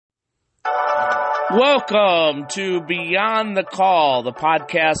Welcome to Beyond the Call, the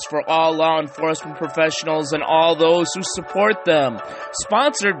podcast for all law enforcement professionals and all those who support them.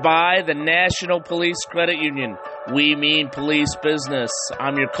 Sponsored by the National Police Credit Union. We mean police business.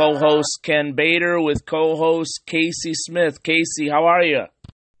 I'm your co-host, Ken Bader, with co-host Casey Smith. Casey, how are you?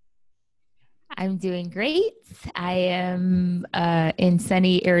 I'm doing great. I am in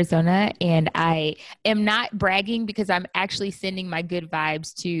sunny Arizona, and I am not bragging because I'm actually sending my good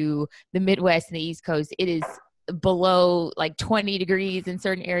vibes to the Midwest and the East Coast. It is below like 20 degrees in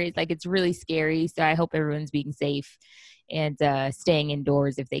certain areas. Like, it's really scary. So I hope everyone's being safe and staying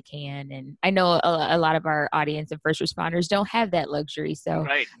indoors if they can. And I know a lot of our audience and first responders don't have that luxury. So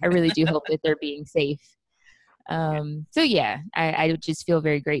Right. I really do hope that they're being safe. So yeah, I just feel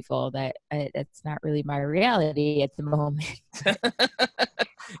very grateful that that's not really my reality at the moment.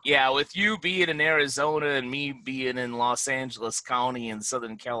 Yeah, with you being in Arizona and me being in Los Angeles County in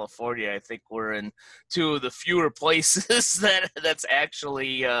Southern California, I think we're in two of the fewer places that's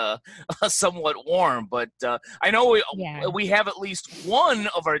actually somewhat warm. But I know we have at least one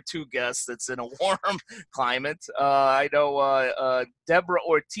of our two guests that's in a warm climate. I know Deborah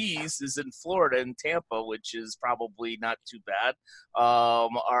Ortiz is in Florida, in Tampa, which is probably not too bad.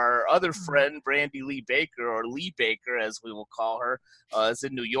 Our other friend, Brandy Lee Baker, or Lee Baker as we will call her, is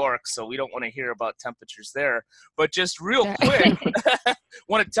in New York, so we don't want to hear about temperatures there. But just real quick,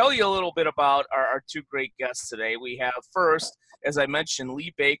 want to tell you a little bit about our two great guests today. We have first, as I mentioned,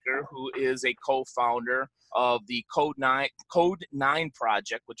 Lee Baker, who is a co-founder of the Code 9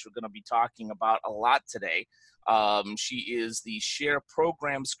 project, which we're going to be talking about a lot today. She is the Share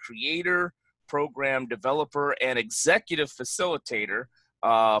Programs creator, program developer, and executive facilitator.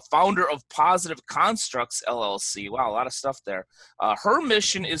 Founder of Positive Constructs, LLC. Wow, a lot of stuff there. Her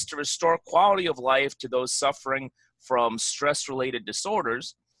mission is to restore quality of life to those suffering from stress-related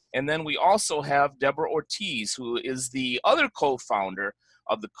disorders. And then we also have Deborah Ortiz, who is the other co-founder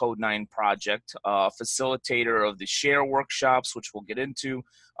of the Code 9 project, facilitator of the Share workshops, which we'll get into,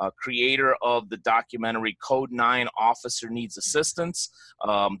 creator of the documentary Code 9 Officer Needs Assistance.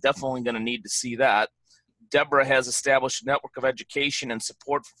 Definitely going to need to see that. Deborah has established a network of education and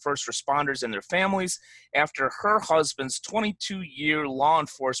support for first responders and their families after her husband's 22-year law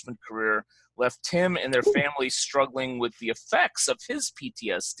enforcement career left him and their family struggling with the effects of his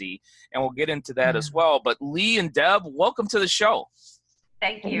PTSD. And we'll get into that as well. But Lee and Deb, welcome to the show.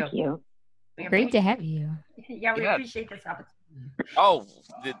 Thank you. Thank you. Great to have you. Yeah, we appreciate this opportunity. Oh,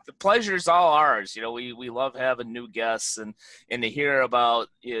 the pleasure is all ours. You know, we love having new guests and to hear about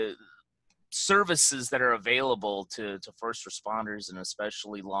services that are available to first responders and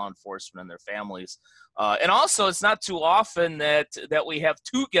especially law enforcement and their families. And also, it's not too often that we have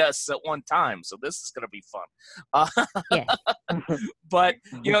two guests at one time, so this is going to be fun. Yes. But,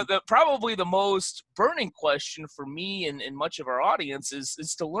 you know, probably the most burning question for me and much of our audience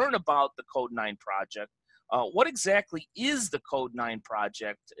is to learn about the Code 9 project. What exactly is the Code 9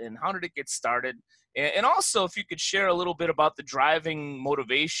 project, and how did it get started? And also, if you could share a little bit about the driving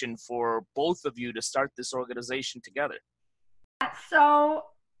motivation for both of you to start this organization together. So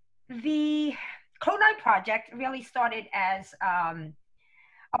the Code 9 project really started as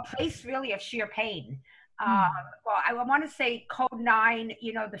a place really of sheer pain. Well, I want to say Code 9,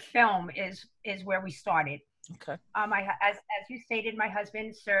 you know, the film is where we started. Okay. As you stated, my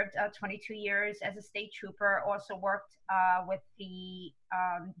husband served 22 years as a state trooper, also worked with the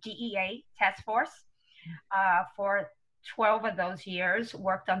DEA task force for 12 of those years,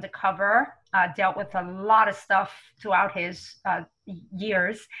 worked undercover, dealt with a lot of stuff throughout his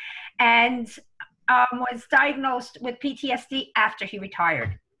years, and was diagnosed with PTSD after he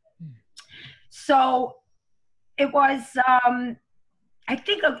retired. So it was I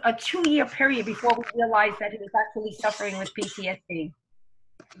think a 2-year period before we realized that he was actually suffering with PTSD.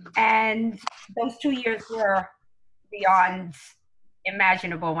 And those 2 years were beyond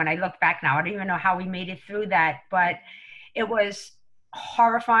imaginable when I look back now. I don't even know how we made it through that, but it was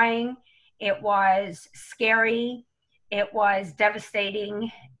horrifying. It was scary. It was devastating.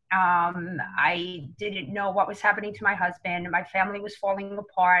 I didn't know what was happening to my husband. My family was falling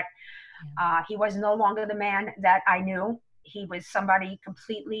apart. He was no longer the man that I knew. He was somebody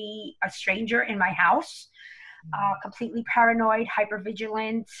completely a stranger in my house, completely paranoid,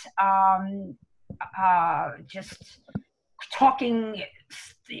 hypervigilant, just talking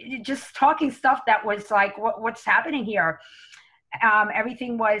stuff that was like, what's happening here?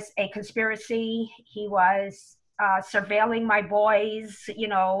 Everything was a conspiracy. He was surveilling my boys, you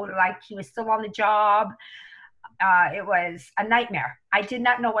know, like he was still on the job. It was a nightmare. I did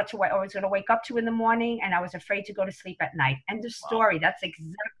not know what I was going to wake up to in the morning, and I was afraid to go to sleep at night. End of story. Wow. That's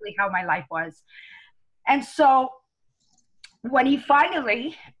exactly how my life was. And so when he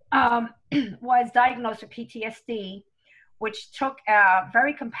finally was diagnosed with PTSD, which took a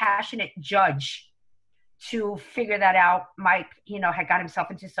very compassionate judge to figure that out. Mike, had got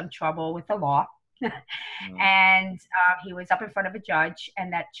himself into some trouble with the law. And he was up in front of a judge,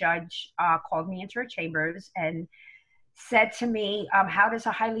 and that judge called me into her chambers and said to me, how does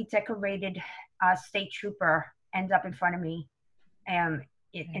a highly decorated state trooper end up in front of me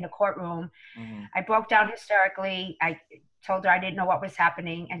in a courtroom? I broke down hysterically. I told her I didn't know what was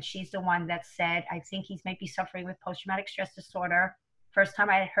happening, and she's the one that said, I think he's maybe suffering with post-traumatic stress disorder. First time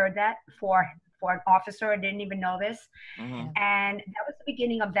I had heard that for an officer. I didn't even know this. And that was the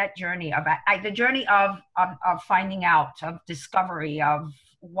beginning of that journey, the journey of finding out, of discovery of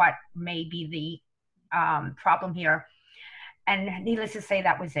what may be the problem here. And needless to say,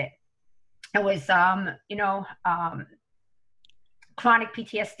 that was it. It was, chronic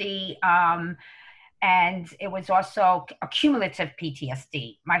PTSD, and it was also a cumulative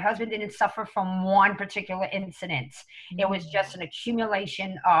PTSD. My husband didn't suffer from one particular incident. It was just an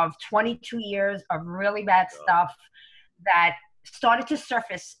accumulation of 22 years of really bad stuff that started to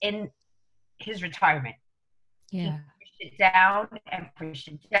surface in his retirement. Yeah. He pushed it down and pushed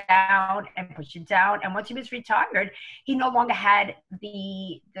it down and pushed it down. And once he was retired, he no longer had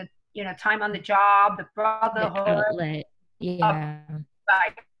the time on the job, the brotherhood.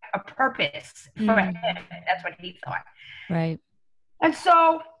 A purpose for him. That's what he thought. Right. And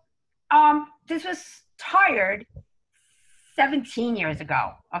so this was tired 17 years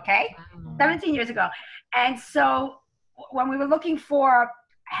ago, okay? 17 years ago. And so when we were looking for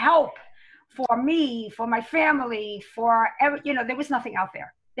help for me, for my family, there was nothing out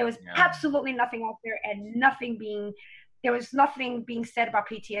there. There was absolutely nothing out there, and there was nothing being said about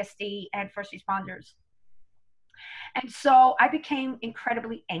PTSD and first responders. And so I became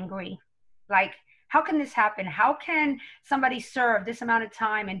incredibly angry. Like, how can this happen? How can somebody serve this amount of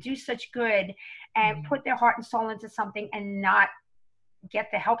time and do such good and put their heart and soul into something and not get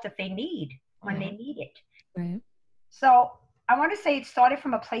the help that they need when they need it? Right. So I want to say it started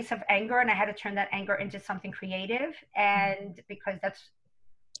from a place of anger, and I had to turn that anger into something creative. And because that's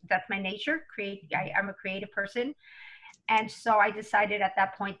my nature, I'm a creative person. And so I decided at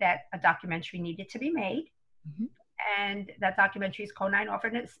that point that a documentary needed to be made. And that documentary is Code 9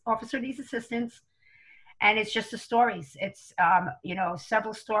 Officer Needs Assistance. And it's just the stories. It's,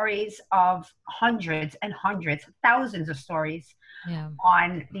 several stories of hundreds and hundreds, thousands of stories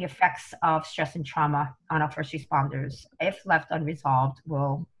on the effects of stress and trauma on our first responders. If left unresolved,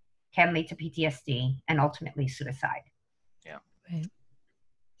 can lead to PTSD and ultimately suicide. Yeah. Right.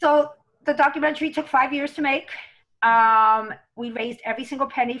 So the documentary took 5 years to make. We raised every single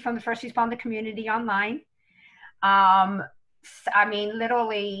penny from the first responder community online.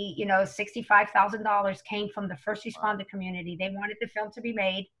 Literally, $65,000 came from the first responder community. They wanted the film to be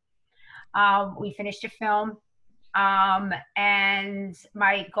made. We finished the film. And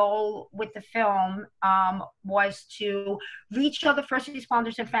my goal with the film was to reach other first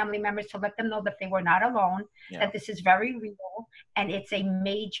responders and family members to let them know that they were not alone, that this is very real, and it's a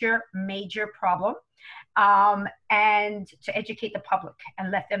major, major problem. And to educate the public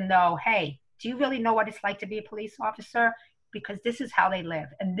and let them know, hey, do you really know what it's like to be a police officer? Because this is how they live,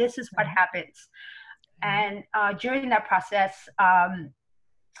 and this is what happens. And during that process,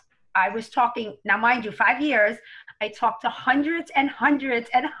 I was talking, now mind you, 5 years, I talked to hundreds and hundreds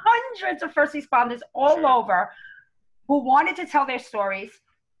and hundreds of first responders all over who wanted to tell their stories,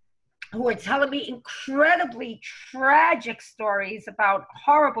 who were telling me incredibly tragic stories about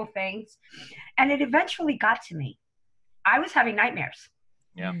horrible things. And it eventually got to me. I was having nightmares.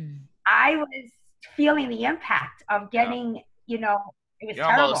 Yeah. I was feeling the impact of getting, it was You're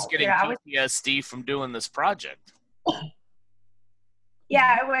terrible. almost getting PTSD from doing this project.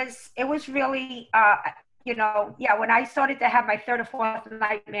 Yeah, it was really, when I started to have my third or fourth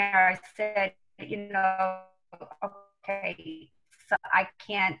nightmare, I said, okay, so I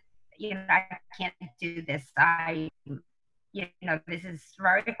can't do this. This is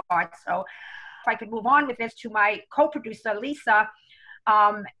very hard. So if I could move on with this to my co-producer, Lisa,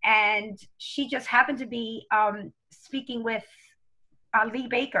 and she just happened to be speaking with Lee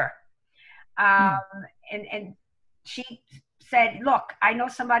Baker. And she said, look, I know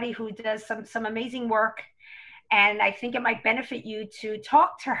somebody who does some amazing work, and I think it might benefit you to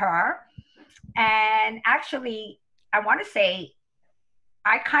talk to her. And actually, I want to say,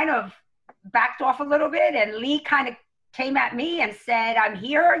 I kind of backed off a little bit, and Lee kind of came at me and said, I'm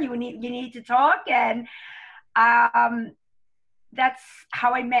here, you need to talk. And that's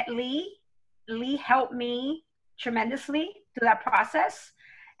how I met Lee. Lee helped me tremendously through that process.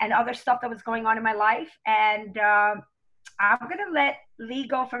 and other stuff that was going on in my life. And I'm going to let Lee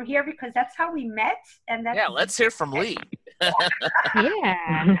go from here because that's how we met. And that's, yeah, let's hear from Lee.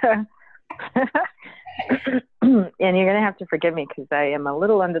 Yeah. And you're going to have to forgive me because I am a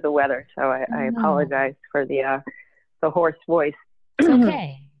little under the weather. So I apologize for the hoarse voice. It's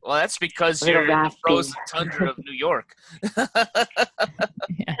okay. Well, that's because you're in the frozen tundra of New York.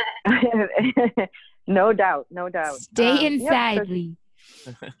 No doubt. Stay inside, Lee.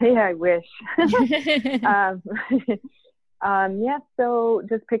 Yeah, I wish. So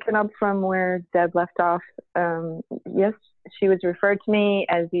just picking up from where Deb left off, yes, she was referred to me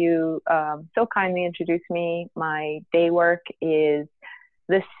as you so kindly introduced me. My day work is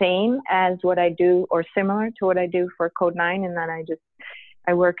the same as what I do or similar to what I do for Code 9, and then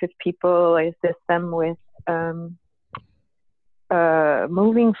I work with people, I assist them with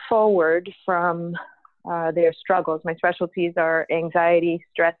moving forward from their struggles. My specialties are anxiety,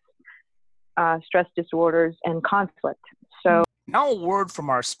 stress disorders, and conflict. So now a word from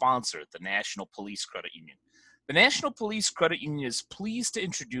our sponsor, the National Police Credit Union. The National Police Credit Union is pleased to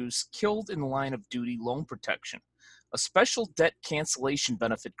introduce Killed in the Line of Duty Loan Protection, a special debt cancellation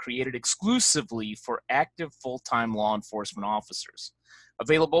benefit created exclusively for active full-time law enforcement officers.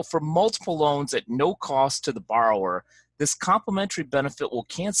 Available for multiple loans at no cost to the borrower, this complimentary benefit will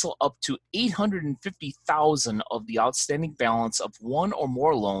cancel up to $850,000 of the outstanding balance of one or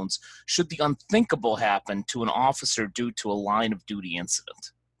more loans should the unthinkable happen to an officer due to a line of duty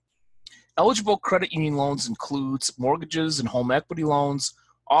incident. Eligible credit union loans includes mortgages and home equity loans,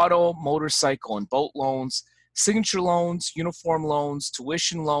 auto, motorcycle, and boat loans, signature loans, uniform loans,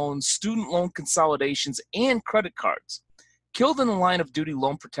 tuition loans, student loan consolidations, and credit cards. Killed in the Line of Duty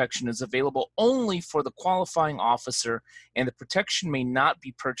Loan Protection is available only for the qualifying officer, and the protection may not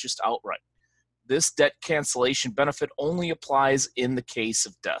be purchased outright. This debt cancellation benefit only applies in the case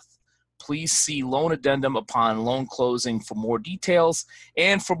of death. Please see loan addendum upon loan closing for more details,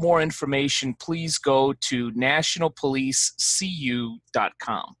 and for more information, please go to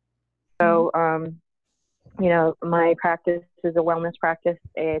nationalpolicecu.com. So, my practice is a wellness practice.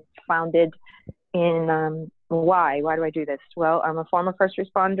 It's founded in why do I do this? Well, I'm a former first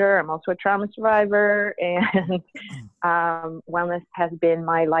responder. I'm also a trauma survivor, and wellness has been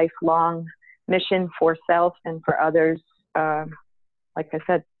my lifelong mission for self and for others. Like I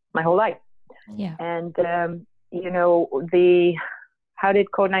said, my whole life. Yeah. And how did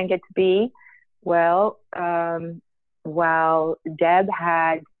Code 9 get to be? Well, while Deb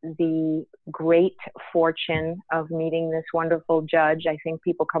had the great fortune of meeting this wonderful judge, I think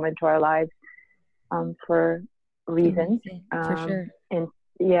people come into our lives for reasons. For sure. And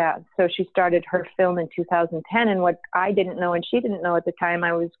yeah, so she started her film in 2010. And what I didn't know and she didn't know at the time,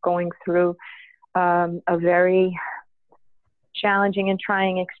 I was going through a very challenging and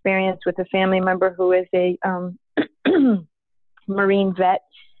trying experience with a family member who is a Marine vet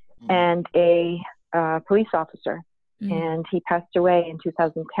and a police officer. And he passed away in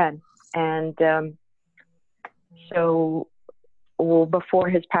 2010. And so before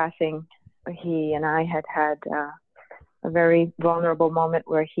his passing, he and I had a very vulnerable moment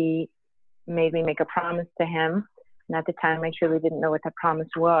where he made me make a promise to him. And at the time, I truly didn't know what that promise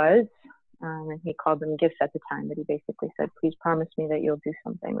was. And he called them gifts at the time, but he basically said, please promise me that you'll do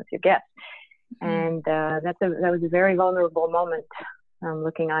something with your gifts. And that was a very vulnerable moment,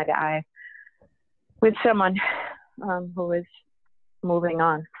 looking eye to eye with someone who was moving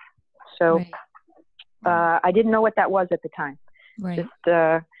on. So I didn't know what that was at the time. Right.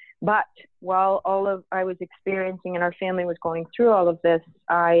 But while I was experiencing and our family was going through all of this,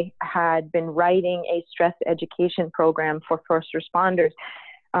 I had been writing a stress education program for first responders.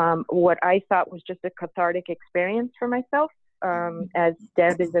 What I thought was just a cathartic experience for myself. As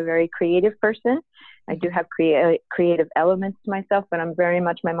Deb is a very creative person, I do have creative elements to myself, but I'm very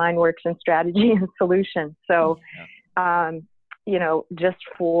much, my mind works in strategy and solution. So, just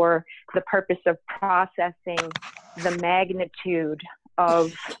for the purpose of processing the magnitude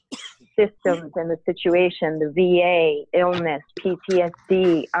of systems and the situation, the VA, illness,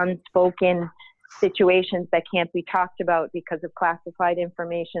 PTSD, unspoken situations that can't be talked about because of classified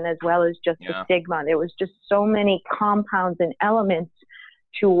information, as well as just the stigma. There was just so many compounds and elements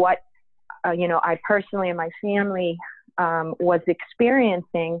to what, I personally and my family was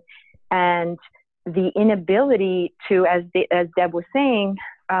experiencing, and the inability to, as Deb was saying,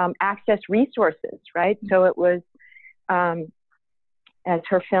 access resources, right? So it was, as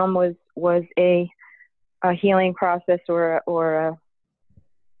her film was a healing process or a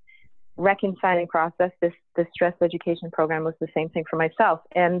reconciling process, the stress education program was the same thing for myself.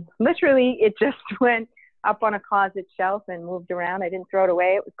 And literally it just went up on a closet shelf and moved around. I didn't throw it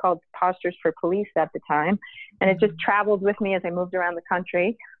away. It was called Postures for Police at the time. And it just traveled with me as I moved around the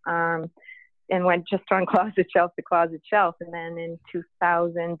country. And went just on closet shelf to closet shelf. And then in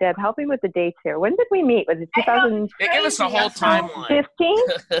 2000, Deb, help me with the dates here. When did we meet? Was it 2000? Give us a whole timeline. 15?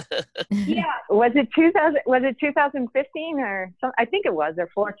 Yeah. Was it 2000? Was it 2015 or some? I think it was, or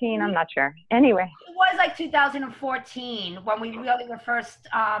 14. I'm not sure. Anyway, It was like 2014 when we really were first.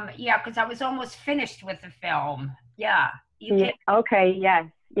 Because I was almost finished with the film. Yeah. Okay. Yes.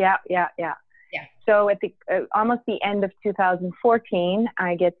 Yeah. So at the almost the end of 2014,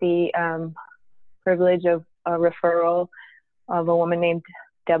 I get the privilege of a referral of a woman named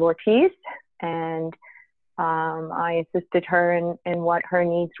Deb Ortiz, and I assisted her in what her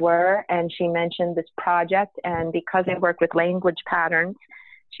needs were, and she mentioned this project, and because I work with language patterns,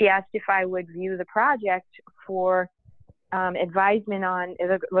 she asked if I would view the project for advisement on,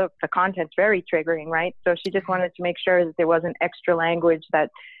 look, the content's very triggering, right? So she just wanted to make sure that there wasn't extra language that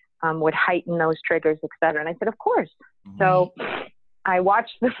would heighten those triggers, et cetera. And I said, of course. Mm-hmm. So I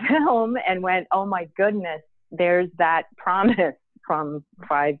watched the film and went, oh my goodness, there's that promise from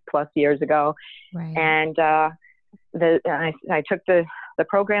 5+ years ago. Right. And I took the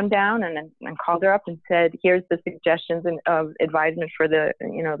program down and called her up and said, here's the suggestions of advisement for the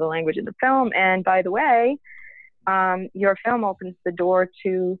language of the film. And by the way, your film opens the door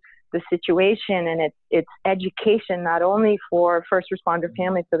to the situation, and it's education not only for first responder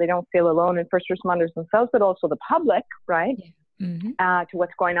families so they don't feel alone, and first responders themselves, but also the public, right? Yeah. Mm-hmm. To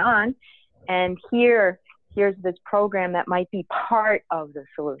what's going on. And here's this program that might be part of the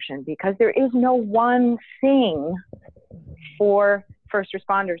solution, because there is no one thing for first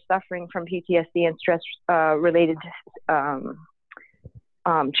responders suffering from PTSD and stress related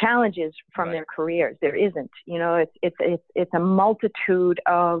challenges from their careers. There isn't. It's a multitude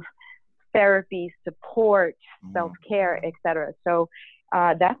of therapy, support, self-care, etc. So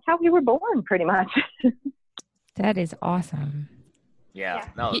that's how we were born, pretty much. That is awesome. Yeah.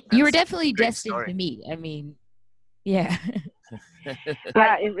 No, you were definitely destined to meet. I mean, yeah.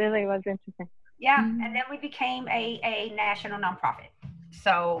 Yeah, it really was interesting. Yeah, and then we became a national nonprofit.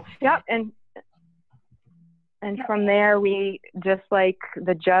 So yeah, and from there, we, just like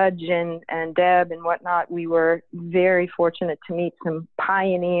the judge and Deb and whatnot, we were very fortunate to meet some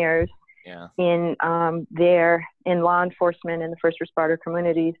pioneers in law enforcement, in the first responder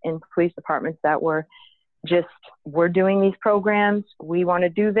communities, in police departments that were just, we're doing these programs, we want to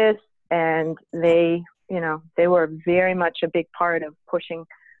do this, and they were very much a big part of pushing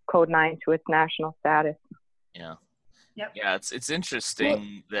Code 9 to its national status. Yeah. Yep. Yeah, it's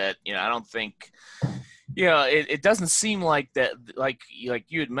interesting that, I don't think, it doesn't seem like that, like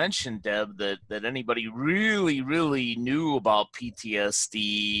you had mentioned, Deb, that anybody really, really knew about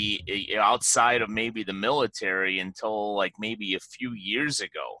PTSD outside of maybe the military until like maybe a few years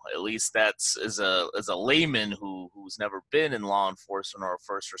ago. At least that's as a layman who's never been in law enforcement or a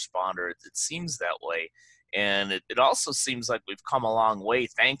first responder, it seems that way. And it also seems like we've come a long way,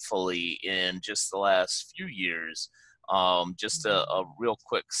 thankfully, in just the last few years. Just a real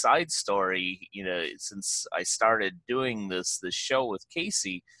quick side story, since I started doing this show with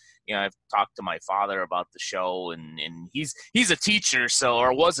Casey, I've talked to my father about the show, and he's a teacher,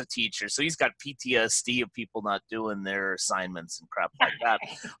 or was a teacher, so he's got PTSD of people not doing their assignments and crap like that.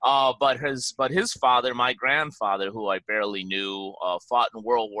 But his father, my grandfather, who I barely knew, fought in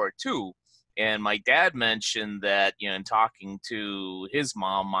World War II. And my dad mentioned that, in talking to his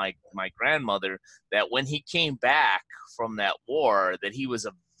mom, my grandmother, that when he came back from that war, that he was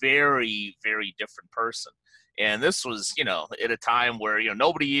a very, very different person. And this was, at a time where,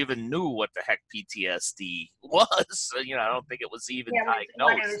 nobody even knew what the heck PTSD was. So, I don't think it was even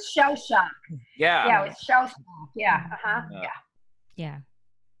diagnosed. It was shell shock. Yeah. Yeah, it was shell shock. Yeah. Uh-huh. Yeah.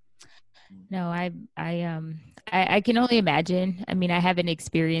 No, I can only imagine. I mean, I haven't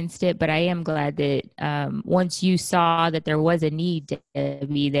experienced it, but I am glad that once you saw that there was a need,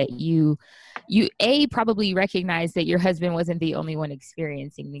 Debbie, that you probably recognized that your husband wasn't the only one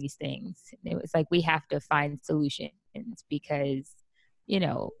experiencing these things. It was like, we have to find solutions, because,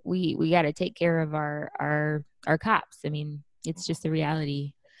 we got to take care of our cops. I mean, it's just the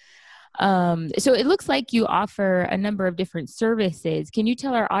reality. So it looks like you offer a number of different services. Can you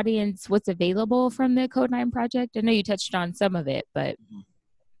tell our audience what's available from the Code 9 project? I know you touched on some of it, but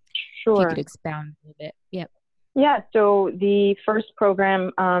sure, if you could expound a little bit. Yep. Yeah, so the first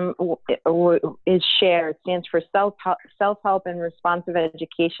program is SHARE. It stands for Self-Help and Responsive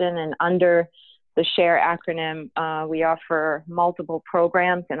Education, and under the SHARE acronym, we offer multiple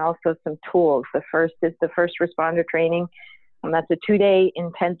programs and also some tools. The first is the first responder training, And that's a 2-day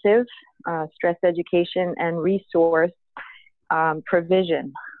intensive stress education and resource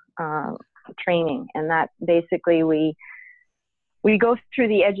provision training. And that basically we go through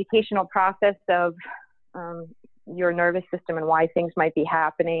the educational process of your nervous system and why things might be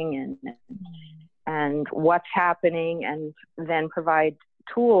happening and what's happening, and then provide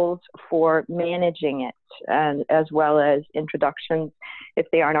tools for managing it, and as well as introductions, if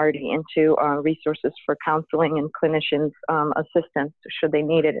they aren't already, into resources for counseling and clinicians' assistance should they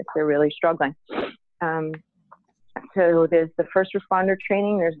need it if they're really struggling. So there's the first responder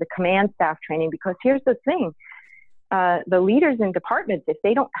training, there's the command staff training, because here's the thing. The leaders in departments, if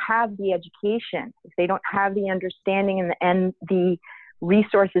they don't have the education, if they don't have the understanding and the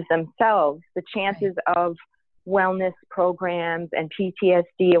resources themselves, the chances of wellness programs and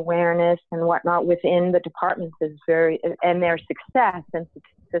PTSD awareness and whatnot within the departments is and their success and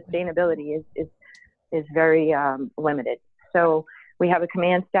sustainability is very limited. So we have a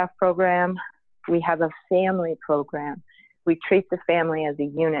command staff program. We have a family program. We treat the family as a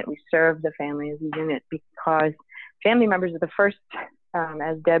unit. We serve the family as a unit, because family members are the first,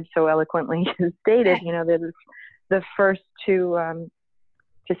 as Deb so eloquently stated, they're the first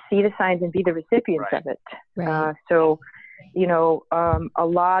to see the signs and be the recipients of it. Right. So, a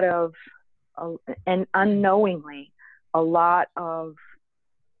lot of, and unknowingly, a lot of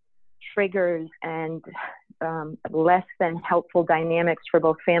triggers and less than helpful dynamics for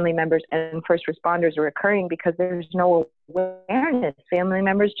both family members and first responders are occurring because there's no awareness. Family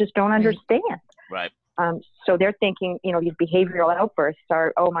members just don't understand. Right. So they're thinking, these behavioral outbursts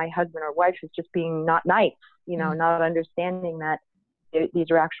are, oh, my husband or wife is just being not nice, not understanding that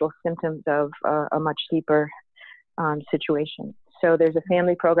these are actual symptoms of a much deeper situation. So there's a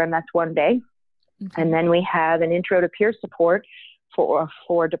family program that's 1 day. Okay. And then we have an intro to peer support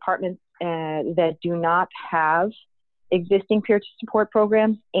for departments that do not have existing peer support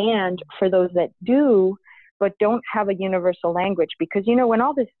programs, and for those that do, but don't have a universal language. Because, when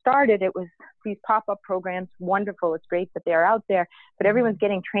all this started, it was these pop-up programs, wonderful, it's great that they're out there, but everyone's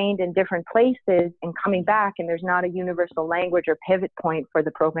getting trained in different places and coming back, and there's not a universal language or pivot point for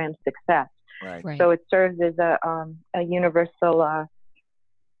the program's success. Right. So it serves as a universal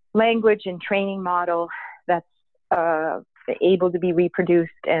language and training model that's able to be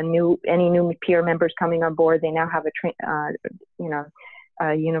reproduced, and any new peer members coming on board, they now have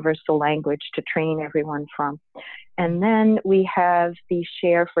a universal language to train everyone from. And then we have the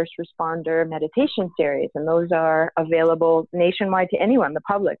Share First Responder meditation series, and those are available nationwide to anyone, the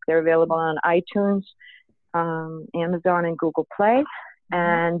public. They're available on iTunes, Amazon, and Google Play.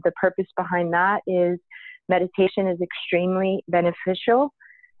 And the purpose behind that is meditation is extremely beneficial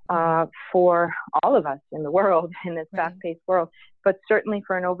for all of us in the world, in this fast-paced world, but certainly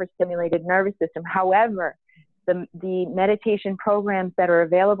for an overstimulated nervous system. However, the meditation programs that are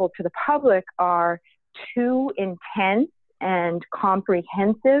available to the public are too intense and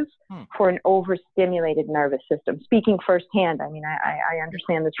comprehensive for an overstimulated nervous system. Speaking firsthand, I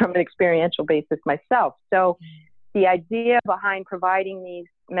understand this from an experiential basis myself. So the idea behind providing these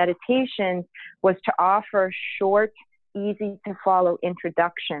meditations was to offer short, easy to follow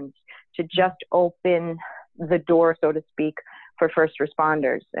introductions to just open the door, so to speak, for first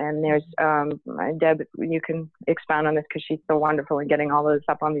responders. And there's, Deb, you can expound on this because she's so wonderful in getting all of this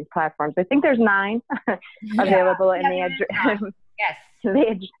up on these platforms. I think there's 9 available, and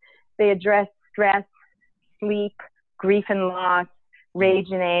they address stress, sleep, grief and loss,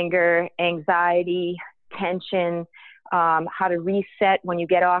 rage and anger, anxiety, tension, how to reset when you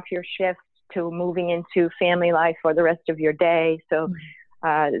get off your shift to moving into family life for the rest of your day. So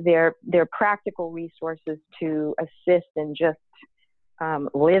they're practical resources to assist in just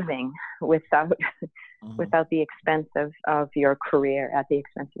living without the expense of your career, at the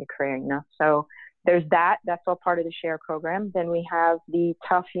expense of your career. So there's that's all part of the SHARE program. Then we have the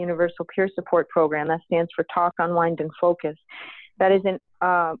Tough Universal Peer Support Program. That stands for Talk, Unwind, and Focus. That is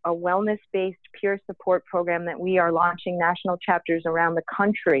a wellness-based peer support program that we are launching national chapters around the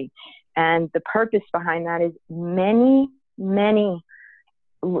country. And the purpose behind that is many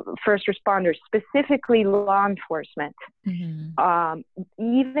first responders, specifically law enforcement, even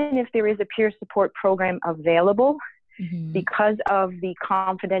if there is a peer support program available, because of the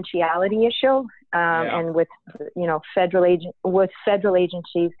confidentiality issue, and with federal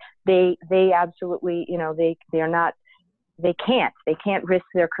agencies, they absolutely they can't risk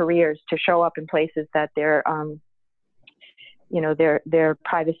their careers to show up in places that their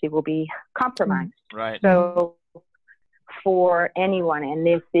privacy will be compromised. Right. So for anyone.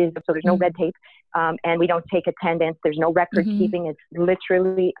 And so there's no red tape. And we don't take attendance. There's no record keeping. It's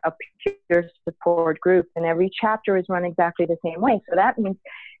literally a peer support group. And every chapter is run exactly the same way. So that means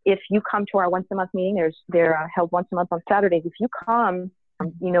if you come to our once a month meeting, they're held once a month on Saturdays. If you come,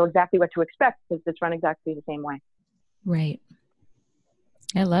 you know exactly what to expect because it's run exactly the same way. Right.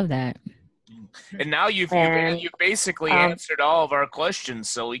 I love that. And now you've basically answered all of our questions,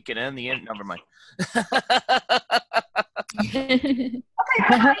 so we can end the end. Never mind. Okay,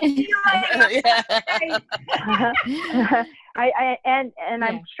 bye. See you later.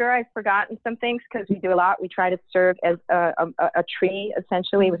 I'm sure I've forgotten some things because we do a lot. We try to serve as a tree,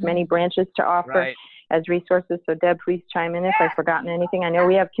 essentially, with many branches to offer as resources. So Deb, please chime in if I've forgotten anything. I know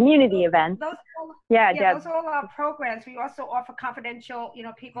we have community events. Deb. Those are all our programs. We also offer confidential,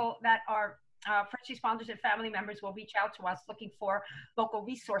 people that are first responders and family members will reach out to us looking for local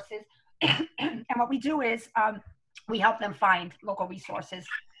resources. And what we do is we help them find local resources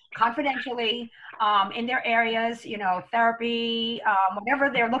confidentially in their areas, therapy, whatever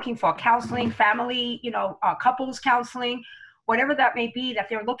they're looking for, counseling, family, couples counseling, whatever that may be that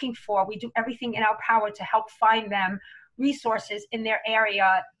they're looking for. We do everything in our power to help find them resources in their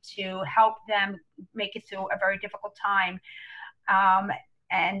area to help them make it through a very difficult time.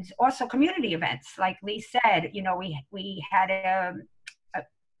 And also community events, like Lee said, we had a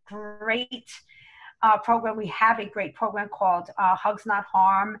great program. We have a great program called Hugs Not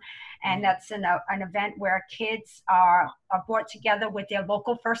Harm, and that's an event where kids are brought together with their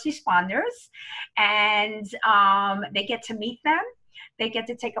local first responders, and they get to meet them. They get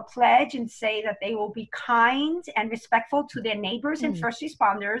to take a pledge and say that they will be kind and respectful to their neighbors and first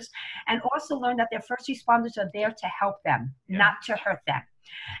responders, and also learn that their first responders are there to help them, not to hurt them.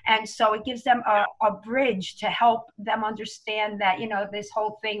 And so it gives them a bridge to help them understand that, this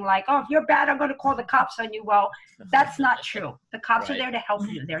whole thing like, oh, if you're bad, I'm going to call the cops on you. Well, that's not true. The cops are there to help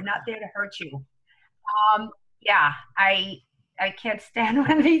you. They're not there to hurt you. I can't stand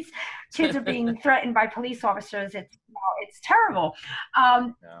when these kids are being threatened by police officers. It's terrible.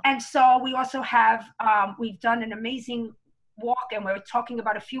 And so we also have, we've done an amazing walk, and we're talking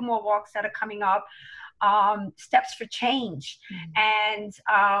about a few more walks that are coming up. Steps for Change. And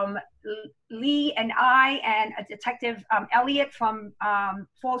Lee and I and a Detective Elliott from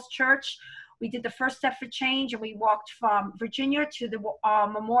Falls Church, we did the first Step for Change, and we walked from Virginia to the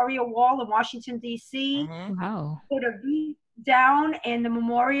Memorial Wall in Washington, D.C. Wow. Put a V down in the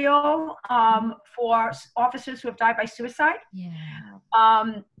memorial for officers who have died by suicide.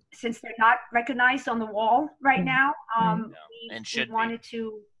 Since they're not recognized on the wall right now, we wanted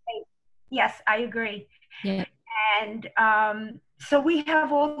to. Yes, I agree. Yeah. And so we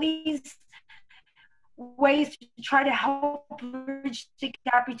have all these ways to try to help bridge the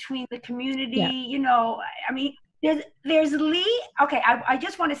gap between the community. There's Lee. Okay, I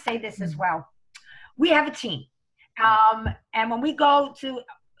just want to say this as well. We have a team. And when we go to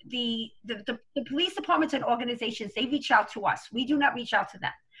the police departments and organizations, they reach out to us. We do not reach out to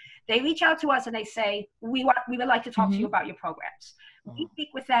them. They reach out to us and they say, we would like to talk to you about your programs. We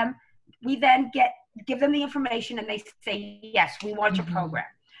speak with them. We then give them the information, and they say, yes, we want your program.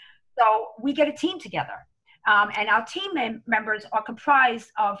 So we get a team together. And our team members are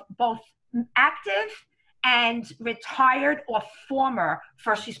comprised of both active and retired or former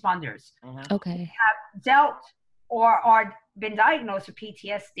first responders. Okay. Have dealt or are been diagnosed with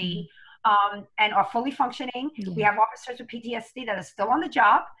PTSD and are fully functioning. We have officers with PTSD that are still on the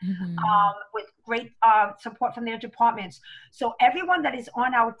job with great support from their departments. So everyone that is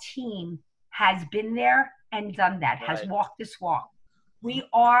on our team has been there and done that, has walked this walk. We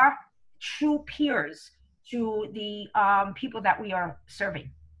are true peers to the people that we are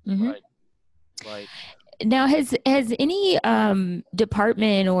serving. Right. Now, has any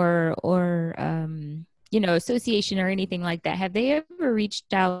department or association or anything like that, have they ever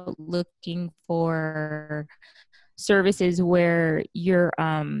reached out looking for services where you're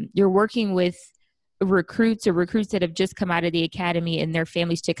working with recruits that have just come out of the academy and their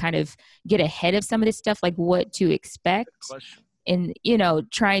families to kind of get ahead of some of this stuff, like what to expect, and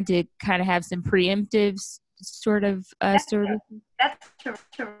trying to kind of have some preemptive sort of services? That's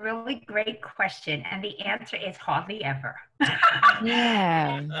a really great question, and the answer is hardly ever.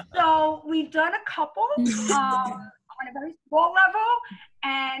 Yeah. So we've done a couple on a very small level,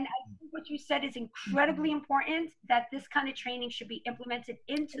 and I think what you said is incredibly important, that this kind of training should be implemented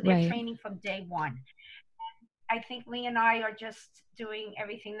into their training from day one. And I think Lee and I are just doing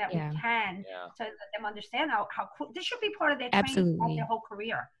everything that we can to let them understand how cool this should be part of their training throughout their whole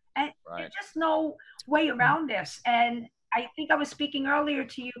career. And there's just no way around this. And I think I was speaking earlier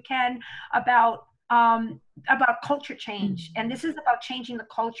to you, Ken, about about culture change. And this is about changing the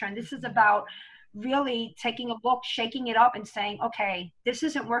culture. And this is about really taking a look, shaking it up and saying, okay, this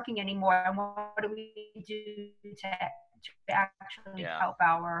isn't working anymore. And what do we do to actually help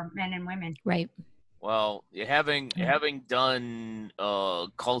our men and women? Right. Well, having done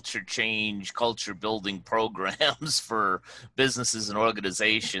culture change, culture building programs for businesses and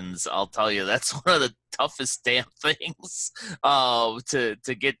organizations, I'll tell you that's one of the toughest damn things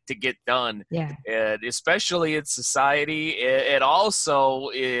to get done. Yeah, and especially in society, and also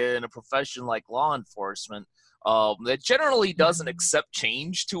in a profession like law enforcement that generally doesn't accept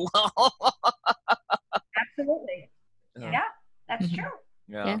change too well. Absolutely. Yeah, that's true.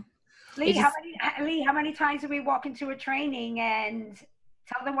 Yeah. Lee, how many times do we walk into a training and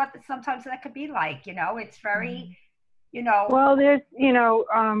tell them what sometimes that could be like? You know, it's very, you know. Well, there's, you know,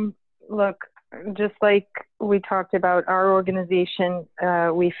 look, just like we talked about our organization,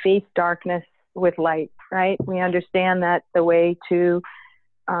 we face darkness with light, right? We understand that the way to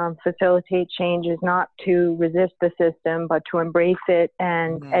facilitate change is not to resist the system, but to embrace it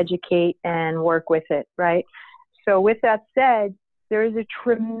and educate and work with it, right? So with that said, there is a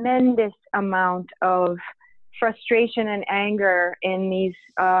tremendous amount of frustration and anger in these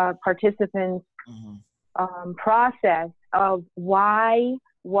participants' process of why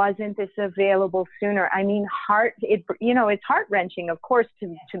wasn't this available sooner? I mean, it's heart-wrenching, of course,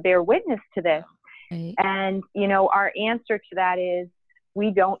 to bear witness to this. Right. And, you know, our answer to that is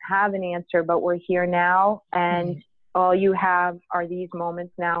we don't have an answer, but we're here now. And all you have are these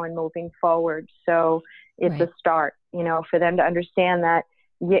moments now and moving forward. So it's a start, you know, for them to understand that,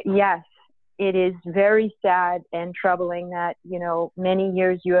 yes, it is very sad and troubling that, you know, many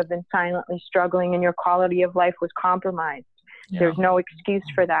years you have been silently struggling and your quality of life was compromised. Yeah. There's no excuse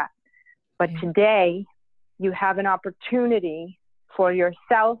for that. But today you have an opportunity for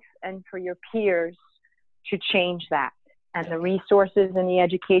yourself and for your peers to change that. And the resources and the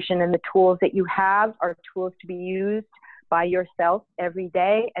education and the tools that you have are tools to be used by yourself every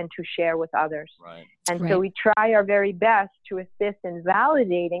day and to share with others. Right. And so we try our very best to assist in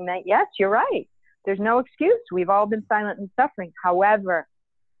validating that, yes, you're right. There's no excuse. We've all been silently suffering. However,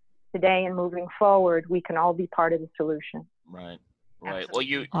 today and moving forward, we can all be part of the solution. Right. Right. Well,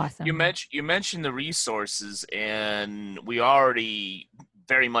 you mentioned the resources, and we already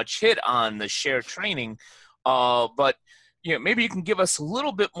very much hit on the share training, but you know, maybe you can give us a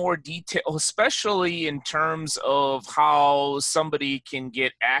little bit more detail, especially in terms of how somebody can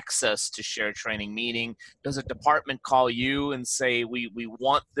get access to share training. Meaning, does a department call you and say, we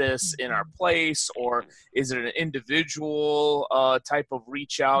want this in our place, or is it an individual type of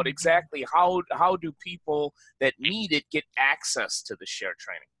reach out? Exactly how do people that need it get access to the share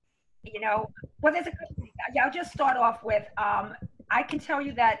training? You know, well, there's I'll just start off with, I can tell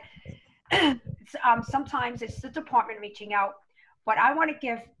you that sometimes it's the department reaching out, but I want to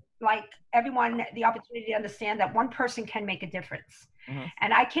give like everyone the opportunity to understand that one person can make a difference.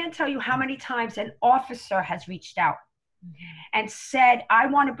 And I can't tell you how many times an officer has reached out and said, I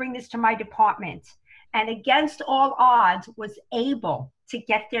want to bring this to my department, and against all odds was able to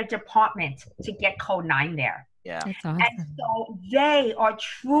get their department to get Code 9 there. Yeah. That's awesome. And so they are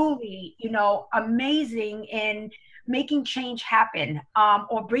truly, you know, amazing in making change happen,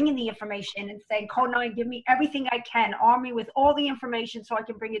 or bringing the information and saying, Code 9, give me everything I can, arm me with all the information so I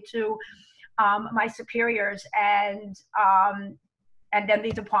can bring it to my superiors, and then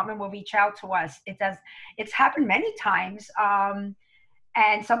the department will reach out to us. It's happened many times,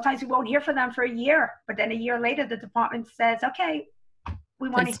 and sometimes we won't hear from them for a year, but then a year later the department says, okay, we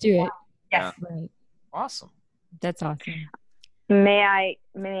want to do it. Yes. Right. Awesome. That's awesome. May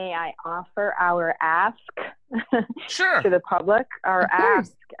I offer our ask Sure. to the public? Our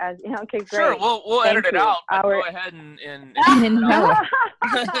ask, as you know, okay, great. Sure, we'll edit it out. Go ahead and No.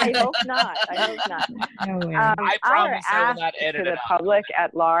 I hope not. No way. I promise I will not edit to it the out. public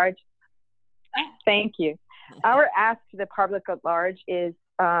at large. Thank you. Our ask to the public at large is,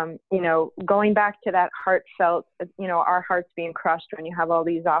 you know, going back to that heartfelt, you know, our hearts being crushed when you have all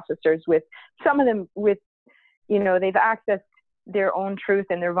these officers with, some of them with, you know, they've accessed their own truth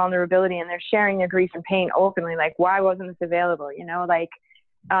and their vulnerability, and they're sharing their grief and pain openly. Like, why wasn't this available? You know, like,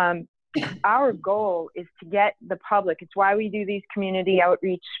 our goal is to get the public. It's why we do these community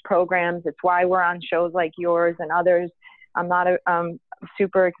outreach programs. It's why we're on shows like yours and others. I'm not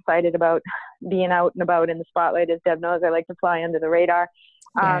super excited about being out and about in the spotlight. As Deb knows, I like to fly under the radar.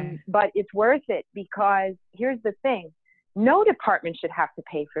 But it's worth it, because here's the thing. No department should have to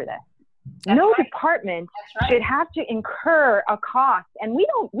pay for this. No department should have to incur a cost, and we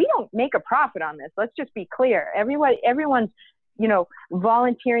don't make a profit on this. Let's just be clear. Everyone's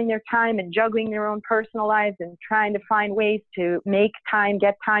volunteering their time and juggling their own personal lives and trying to find ways to make time,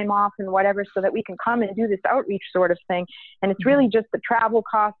 get time off and whatever, so that we can come and do this outreach sort of thing. And it's really just the travel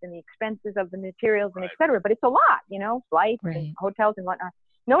costs and the expenses of the materials and et cetera. But it's a lot, flights and hotels and whatnot.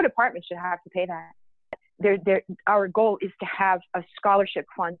 No department should have to pay that. Our goal is to have a scholarship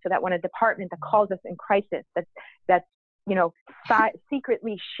fund, so that when a department that calls us in crisis, that's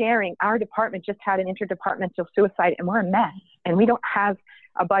secretly sharing, our department just had an interdepartmental suicide and we're a mess and we don't have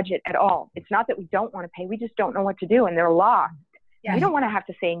a budget at all. It's not that we don't want to pay, we just don't know what to do and they're lost. Yes. We don't want to have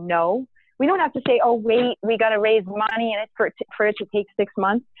to say no. We don't have to say, oh, wait, we got to raise money and for it to take 6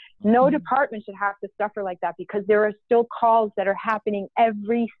 months. No department should have to suffer like that, because there are still calls that are happening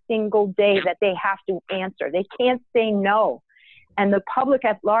every single day that they have to answer. They can't say no. And the public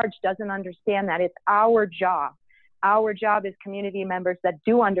at large doesn't understand that. It's our job. Our job as community members that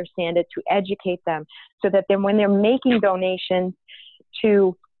do understand it to educate them, so that then when they're making donations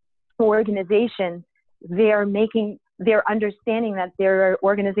to organizations, they're understanding that there are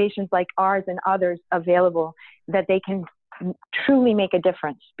organizations like ours and others available that they can truly make a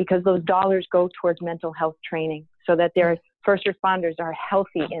difference, because those dollars go towards mental health training, so that their first responders are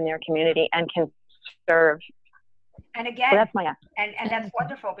healthy in their community and can serve. And again, so that's my answer. And that's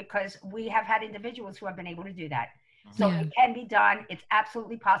wonderful, because we have had individuals who have been able to do that. So it can be done. It's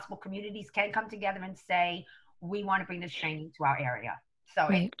absolutely possible. Communities can come together and say, we want to bring this training to our area. So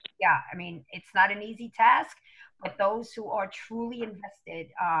it's not an easy task, but those who are truly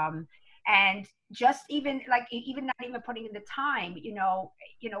invested, and just even not even putting in the time,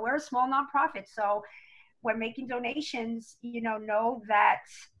 we're a small nonprofit. So we're making donations, know that,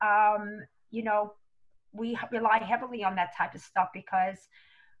 we rely heavily on that type of stuff, because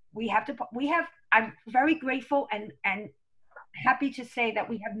I'm very grateful and happy to say that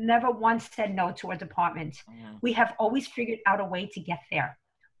we have never once said no to a department. We have always figured out a way to get there.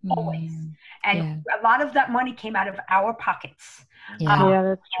 Always. And a lot of that money came out of our pockets. Yeah,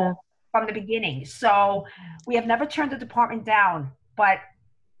 that's true. From the beginning. So we have never turned the department down, but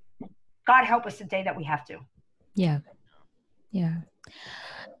God help us the day that we have to. Yeah. Yeah.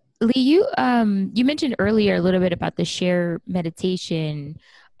 Lee, you mentioned earlier a little bit about the share meditation,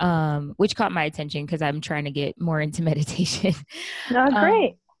 which caught my attention because I'm trying to get more into meditation. Oh,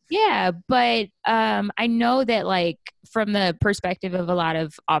 great. Yeah, but I know that, like, from the perspective of a lot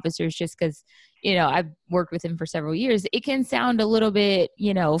of officers, just because, I've worked with them for several years, it can sound a little bit,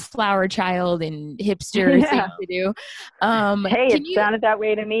 flower child and hipster thing to do. Hey, it sounded that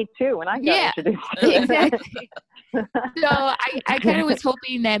way to me too when I got introduced. Exactly. So I kind of was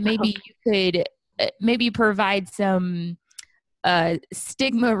hoping that maybe you could maybe provide some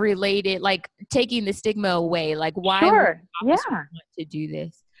stigma related, like taking the stigma away, like why would officers want to do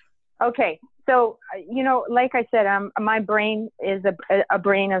this? Okay. So, like I said, my brain is a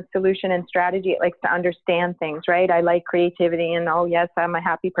brain of solution and strategy. It likes to understand things, right? I like creativity and, oh, yes, I'm a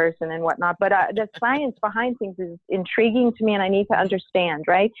happy person and whatnot. But the science behind things is intriguing to me and I need to understand,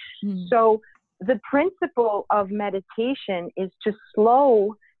 right? Mm-hmm. So the principle of meditation is to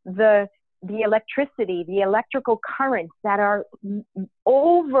slow the electricity, the electrical currents that are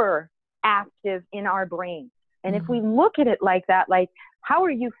overactive in our brain. And if we look at it like that, like, how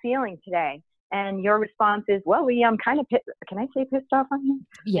are you feeling today? And your response is, well, Lee, I'm kind of can I say pissed off on you?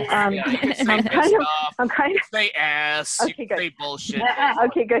 Yes. You can say I'm kind of say ass. Okay, you good. Say bullshit.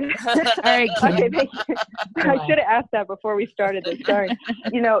 Okay, good. All right, okay, thank you. I should have asked that before we started this. Sorry.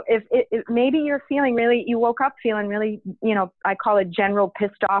 If maybe you're feeling really, you woke up feeling really, I call it general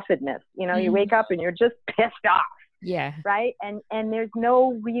pissed offedness. You wake up and you're just pissed off. Yeah. Right. And there's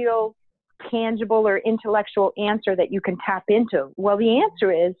no real tangible or intellectual answer that you can tap into. Well, the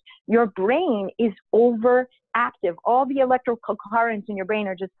answer is your brain is overactive. All the electrical currents in your brain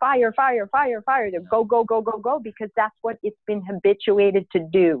are just fire, fire, fire, fire. They're go, go, go, go, go, because that's what it's been habituated to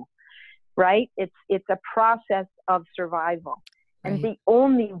do, right? It's a process of survival. Right. And the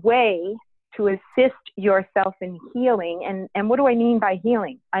only way to assist yourself in healing, and what do I mean by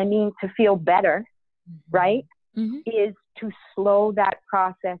healing? I mean to feel better, right? Is to slow that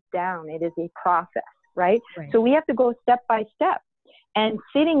process down. It is a process, right? So we have to go step by step. And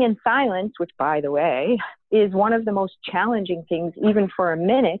sitting in silence, which, by the way, is one of the most challenging things, even for a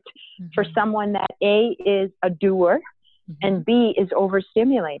minute, for someone that A, is a doer, and B, is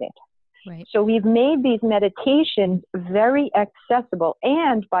overstimulated. Right. So we've made these meditations very accessible.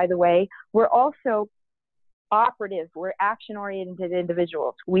 And, by the way, we're also operative. We're action-oriented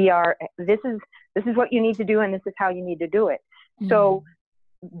individuals. We are, this is what you need to do, and this is how you need to do it. So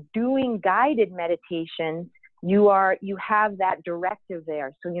doing guided meditations you have that directive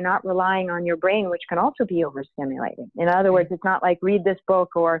there. So you're not relying on your brain, which can also be overstimulating. In other words, it's not like read this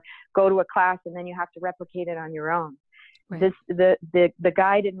book or go to a class and then you have to replicate it on your own. Right. The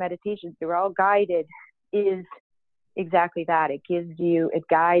guided meditations, they're all guided, is exactly that. It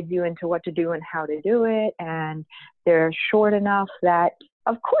guides you into what to do and how to do it. And they're short enough that,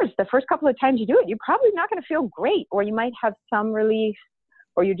 of course, the first couple of times you do it, you're probably not going to feel great, or you might have some relief,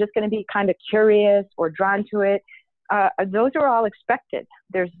 or you're just going to be kind of curious or drawn to it. Those are all expected.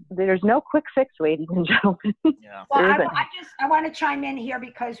 There's no quick fix, ladies and gentlemen. Yeah. Well, I want to chime in here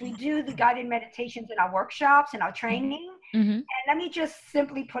because we do the guided meditations in our workshops and our training. Mm-hmm. And let me just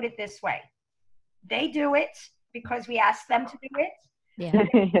simply put it this way. They do it because we ask them to do it. Yeah.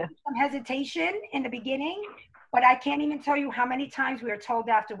 Some hesitation in the beginning, but I can't even tell you how many times we are told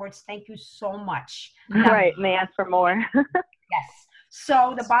afterwards, thank you so much. Right. And they ask for more. Yes.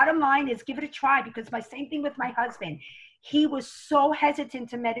 So the bottom line is give it a try, because my same thing with my husband. He was so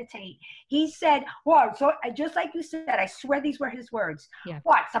hesitant to meditate. He said, well, so just like you said, I swear these were his words. Yeah.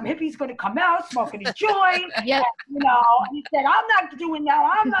 What, some hippie's going to come out smoking a joint? Yep. You know, he said, I'm not doing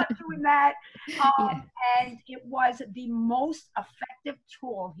that. I'm not doing that. And it was the most effective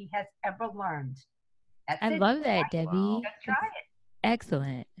tool he has ever learned. I love that, Debbie. Just try it.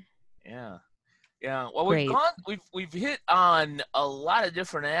 Excellent. Yeah. Yeah, well, Great. we've hit on a lot of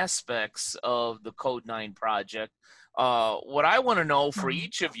different aspects of the Code 9 project. What I want to know for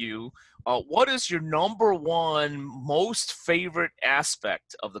each of you, what is your number one most favorite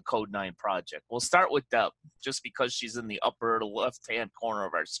aspect of the Code 9 project? We'll start with Deb, just because she's in the upper left-hand corner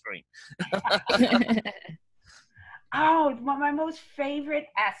of our screen. Oh, well, my most favorite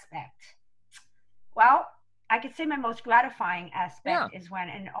aspect. Well, I could say my most gratifying aspect is when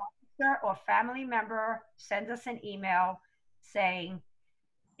an officer or family member sends us an email saying,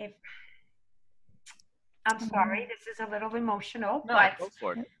 I'm sorry, this is a little emotional, but go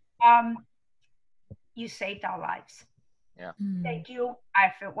for it. You saved our lives. Yeah. Thank you.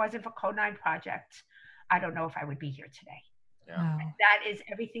 If it wasn't for Code 9 Project, I don't know if I would be here today. Yeah. Wow. That is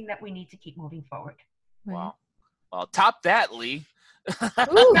everything that we need to keep moving forward. Wow. Well, top that, Lee.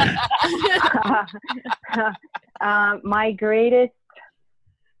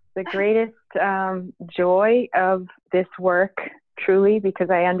 The greatest joy of this work, truly, because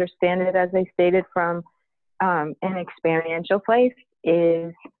I understand it, as I stated, from an experiential place,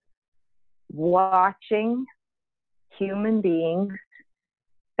 is watching human beings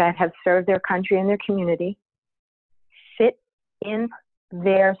that have served their country and their community sit in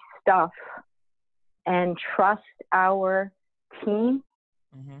their stuff and trust our team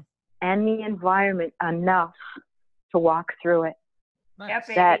and the environment enough to walk through it. Nice.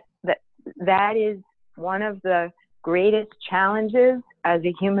 That is one of the greatest challenges as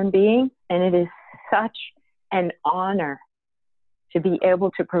a human being, and it is such an honor to be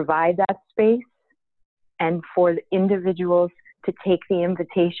able to provide that space and for the individuals to take the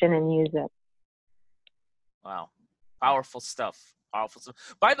invitation and use it. Wow. Powerful stuff. Powerful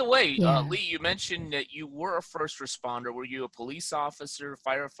stuff. By the way, Yeah. Lee, you mentioned that you were a first responder. Were you a police officer,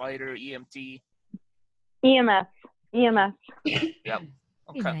 firefighter, EMT? EMS. Yep.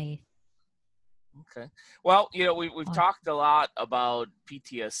 Okay. Nice. Okay. Well, we've talked a lot about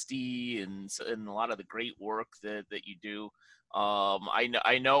PTSD and a lot of the great work that you do.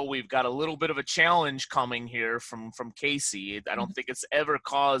 I know we've got a little bit of a challenge coming here from Casey. I don't think it's ever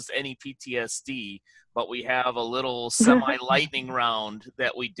caused any PTSD, but we have a little semi-lightning round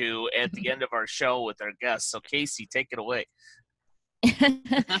that we do at the end of our show with our guests. So Casey, take it away.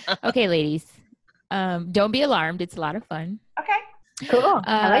 Okay, ladies. Don't be alarmed. It's a lot of fun. Okay. Cool.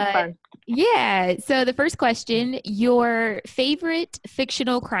 I like fun. Yeah. So the first question, your favorite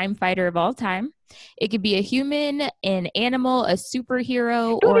fictional crime fighter of all time. It could be a human, an animal, a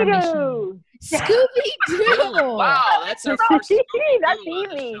superhero, or a machine. Scooby-Doo. Wow, that's our first That's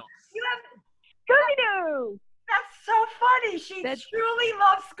easy. You have Scooby-Doo. That's so funny. She truly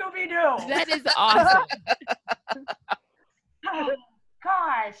loves Scooby-Doo. That is awesome. Oh,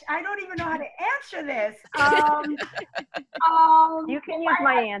 gosh, I don't even know how to answer this. You can use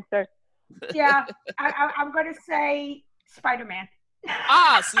my answer. Yeah, I'm going to say Spider-Man.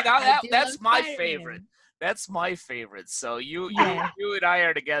 See, now that's my Spider-Man. favorite. That's my favorite. So you Yeah. and I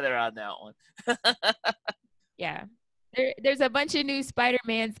are together on that one. Yeah. There's a bunch of new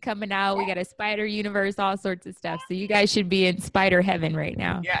Spider-Mans coming out. We got a Spider Universe, all sorts of stuff. So you guys should be in Spider Heaven right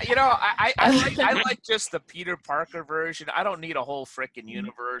now. Yeah, you know, I like just the Peter Parker version. I don't need a whole freaking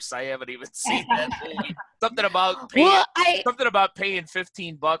universe. I haven't even seen that movie. Something about paying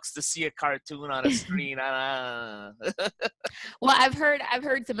 $15 to see a cartoon on a screen. Well, I've heard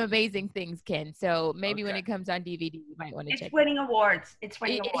some amazing things, Ken. So maybe when it comes on DVD, you might want to check. It's winning awards. It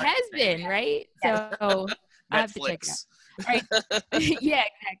has been, right? Yes. So I have to check it out. Right? Yeah,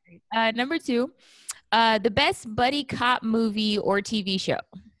 exactly. Number 2, the best buddy cop movie or TV show.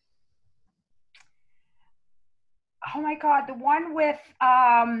 Oh my God, the one with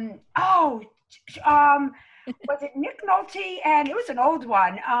was it Nick Nolte? And it was an old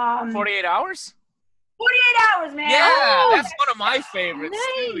one. 48 Hours. 48 Hours, man. Yeah, that's one of my favorites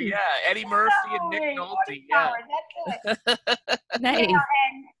too. Nice. Yeah, Eddie Murphy and Nick Nolte. Yeah. Hours, that's it. Nice.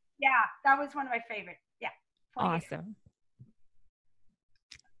 And that was one of my favorites. Yeah. 48 Hours. Awesome.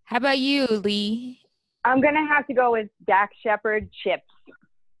 How about you, Lee? I'm going to have to go with Dax Shepard, Chips.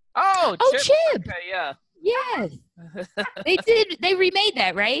 Oh, Chip. Okay, yeah. Yes. They remade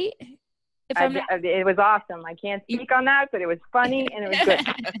that, right? It was awesome. I can't speak on that, but it was funny and it was good.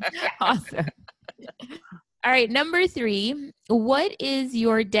 Awesome. All right, number 3. What is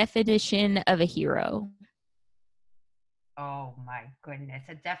your definition of a hero? Oh my goodness.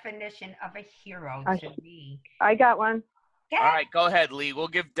 A definition of a hero to me. I got one. Yeah. All right, go ahead, Lee. We'll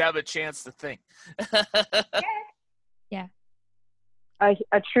give Deb a chance to think. Yeah.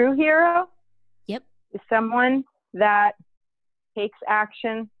 A true hero? Yep. Is someone that takes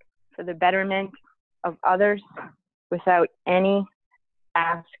action for the betterment of others without any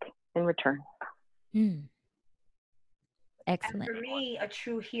ask in return. Excellent. And for me, a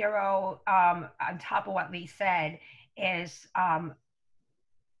true hero, on top of what Lee said, is I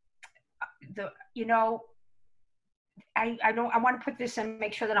want to put this and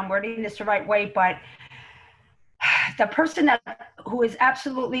make sure that I'm wording this the right way, but the person who is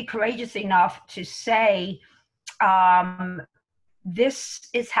absolutely courageous enough to say, this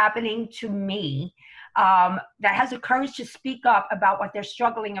is happening to me, that has the courage to speak up about what they're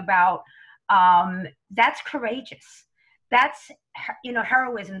struggling about, that's courageous. That's,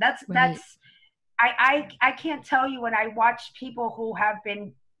 heroism. That's I can't tell you when I watch people who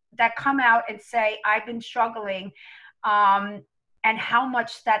that come out and say, I've been struggling, and how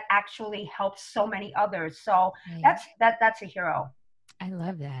much that actually helps so many others. So that's a hero. I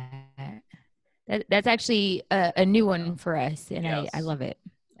love that. That's actually a new one for us, and yes. I love it.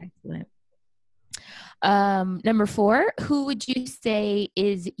 Excellent. Number 4, who would you say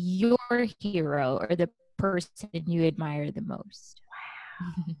is your hero or the person you admire the most?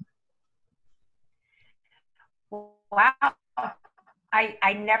 Wow.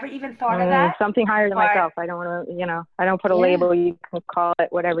 I never even thought of that. Something higher than myself. I don't want to, I don't put a label. You can call it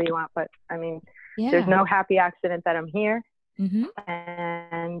whatever you want, but I mean, there's no happy accident that I'm here. Mm-hmm.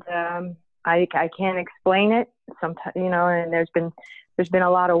 And I can't explain it sometimes, and there's been a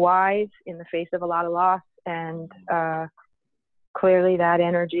lot of whys in the face of a lot of loss. And clearly that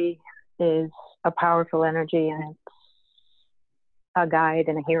energy is a powerful energy, and it's a guide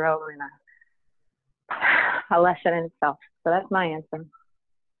and a hero and a lesson in itself. So that's my answer.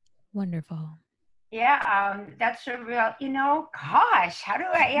 Wonderful. Yeah, that's a real, gosh, how do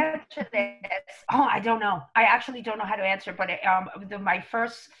I answer this? Oh, I don't know. I actually don't know how to answer, but my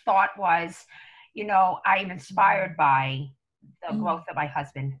first thought was, I'm inspired by the growth that my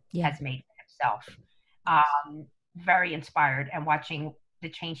husband has made for himself. Very inspired, and watching the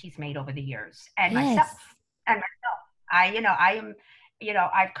change he's made over the years, and myself. I've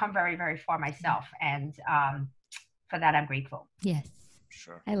come very, very far myself, and for that, I'm grateful. Yes.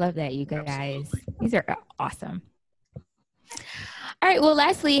 Sure. I love that, you guys. Absolutely. These are awesome. All right. Well,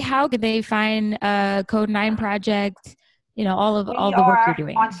 lastly, how can they find Code 9 Project? All the work you're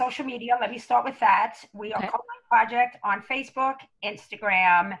doing on social media. Let me start with that. We are Code 9 Project on Facebook,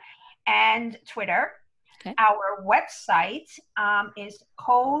 Instagram, and Twitter. Okay. Our website is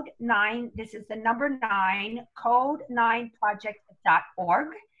Code 9. This is the number 9, code9project.org.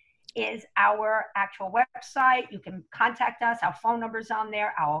 is our actual website. You can contact us. Our phone number's on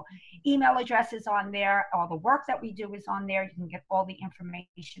there. Our email address is on there. All the work that we do is on there. You can get all the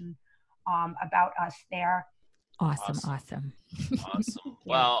information about us there. Awesome.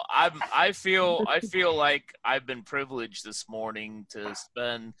 Well, I feel like I've been privileged this morning to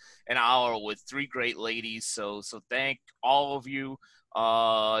spend an hour with 3 great ladies. So thank all of you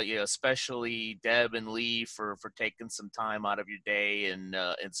especially Deb and Lee for taking some time out of your day and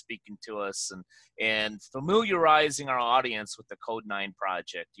speaking to us and familiarizing our audience with the Code 9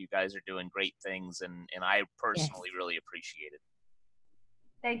 project. You guys are doing great things, and I personally really appreciate it.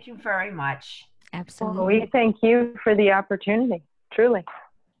 Thank you very much. Absolutely. Well, we thank you for the opportunity, truly.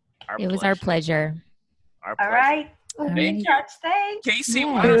 It was our pleasure. Our pleasure. All right. We'll be in Thank touch. Thanks. Casey,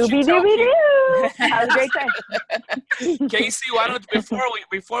 Yeah. why don't you tell Dooby-dooby-doo. Have a great day. Casey, why don't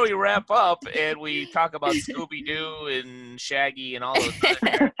before we wrap up and we talk about Scooby Doo and Shaggy and all those other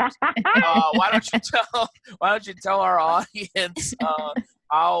characters, why don't you tell our audience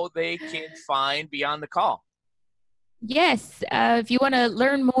how they can find Beyond the Call? Yes. If you want to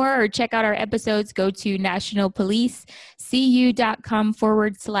learn more or check out our episodes, go to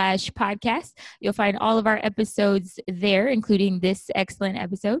nationalpolicecu.com/podcast. You'll find all of our episodes there, including this excellent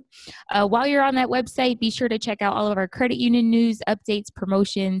episode. While you're on that website, be sure to check out all of our credit union news, updates,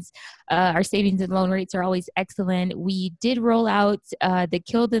 promotions. Our savings and loan rates are always excellent. We did roll out the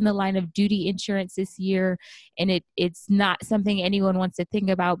Killed in the Line of Duty insurance this year, and it's not something anyone wants to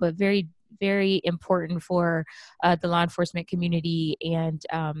think about, but very important for the law enforcement community, and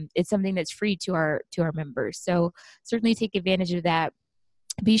it's something that's free to our members. So certainly take advantage of that.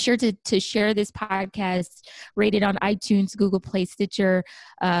 Be sure to share this podcast, rate it on iTunes, Google Play, Stitcher,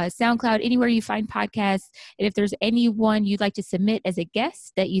 SoundCloud, anywhere you find podcasts. And if there's anyone you'd like to submit as a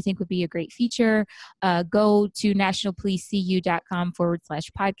guest that you think would be a great feature, go to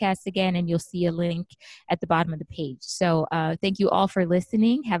nationalpolicecu.com/podcast again, and you'll see a link at the bottom of the page. So thank you all for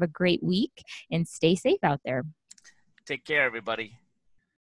listening. Have a great week and stay safe out there. Take care, everybody.